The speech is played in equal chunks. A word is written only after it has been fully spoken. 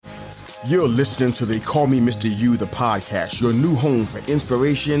You're listening to the Call Me Mr. You, the podcast, your new home for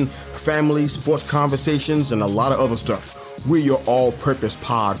inspiration, family, sports conversations, and a lot of other stuff. We're your all-purpose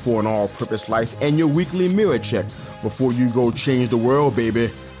pod for an all-purpose life and your weekly mirror check before you go change the world, baby.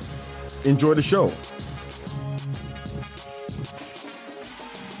 Enjoy the show.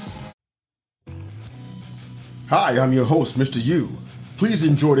 Hi, I'm your host, Mr. You. Please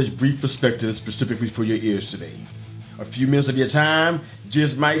enjoy this brief perspective specifically for your ears today. A few minutes of your time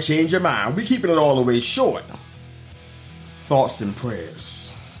just might change your mind. We're keeping it all the way short. Thoughts and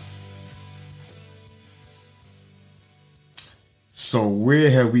prayers. So where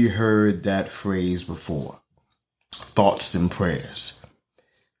have we heard that phrase before? Thoughts and prayers.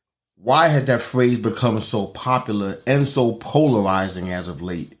 Why has that phrase become so popular and so polarizing as of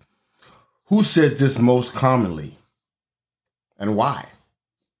late? Who says this most commonly? And why?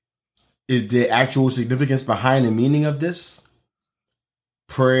 Is there actual significance behind the meaning of this?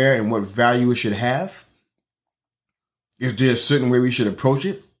 Prayer and what value it should have? Is there a certain way we should approach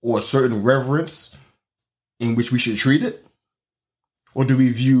it or a certain reverence in which we should treat it? Or do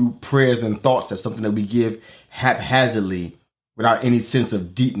we view prayers and thoughts as something that we give haphazardly without any sense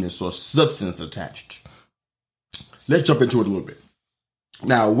of deepness or substance attached? Let's jump into it a little bit.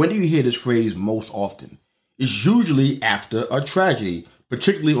 Now, when do you hear this phrase most often? It's usually after a tragedy,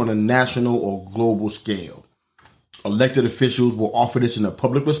 particularly on a national or global scale. Elected officials will offer this in a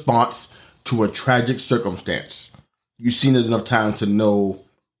public response to a tragic circumstance. You've seen it enough times to know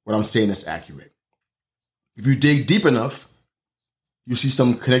what I'm saying is accurate. If you dig deep enough, you see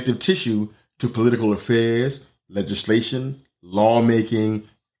some connective tissue to political affairs, legislation, lawmaking,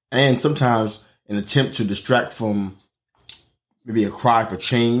 and sometimes an attempt to distract from maybe a cry for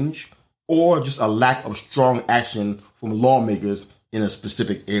change or just a lack of strong action from lawmakers in a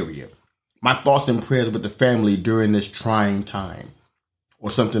specific area. My thoughts and prayers with the family during this trying time,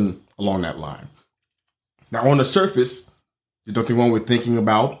 or something along that line. Now, on the surface, there's nothing wrong with thinking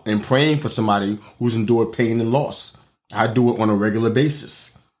about and praying for somebody who's endured pain and loss. I do it on a regular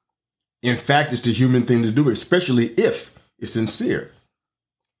basis. In fact, it's the human thing to do, especially if it's sincere.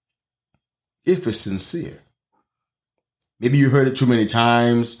 If it's sincere. Maybe you heard it too many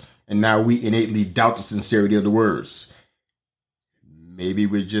times, and now we innately doubt the sincerity of the words. Maybe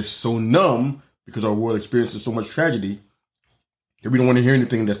we're just so numb because our world experiences so much tragedy that we don't want to hear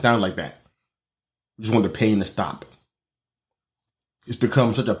anything that sounds like that. We just want the pain to stop. It's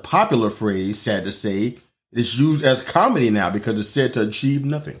become such a popular phrase, sad to say, it's used as comedy now because it's said to achieve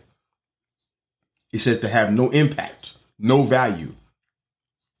nothing. It's said to have no impact, no value.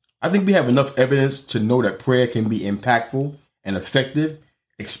 I think we have enough evidence to know that prayer can be impactful and effective,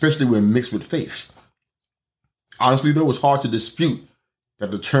 especially when mixed with faith. Honestly, though, it's hard to dispute that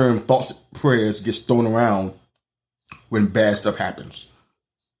the term thoughts and prayers gets thrown around when bad stuff happens.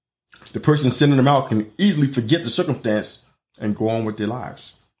 The person sending them out can easily forget the circumstance and go on with their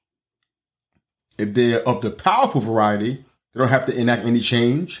lives. If they're of the powerful variety, they don't have to enact any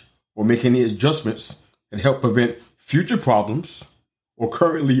change or make any adjustments that help prevent future problems or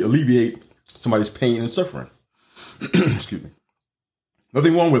currently alleviate somebody's pain and suffering. Excuse me.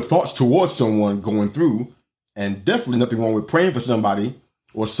 Nothing wrong with thoughts towards someone going through, and definitely nothing wrong with praying for somebody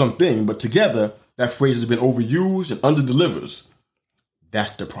or something, but together, that phrase has been overused and underdelivers.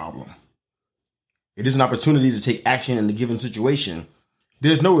 That's the problem. It is an opportunity to take action in a given situation.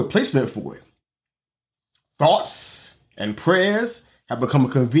 There's no replacement for it. Thoughts and prayers have become a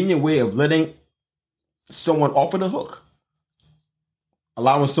convenient way of letting someone off of the hook,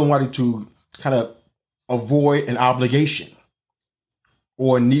 allowing somebody to kind of avoid an obligation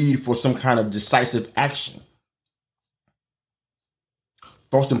or a need for some kind of decisive action.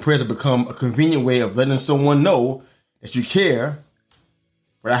 Thoughts and prayers have become a convenient way of letting someone know that you care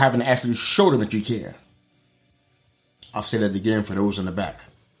without having to actually show them that you care. I'll say that again for those in the back.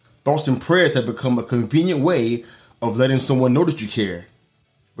 Thoughts and prayers have become a convenient way of letting someone know that you care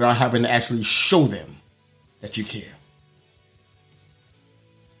without having to actually show them that you care.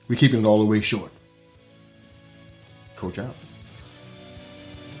 We're keeping it all the way short. Coach out.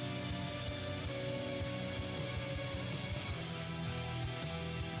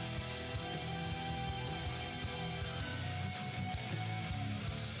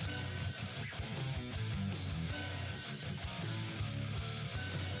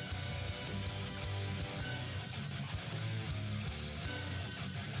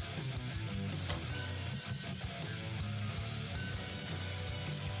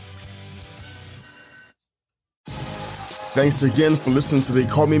 Thanks again for listening to the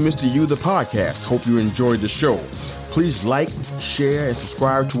Call Me Mr. You, the podcast. Hope you enjoyed the show. Please like, share, and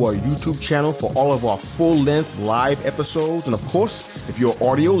subscribe to our YouTube channel for all of our full-length live episodes. And of course, if you're an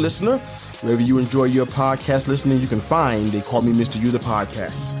audio listener, wherever you enjoy your podcast listening, you can find They Call Me Mr. You, the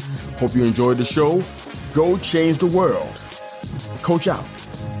podcast. Hope you enjoyed the show. Go change the world. Coach out.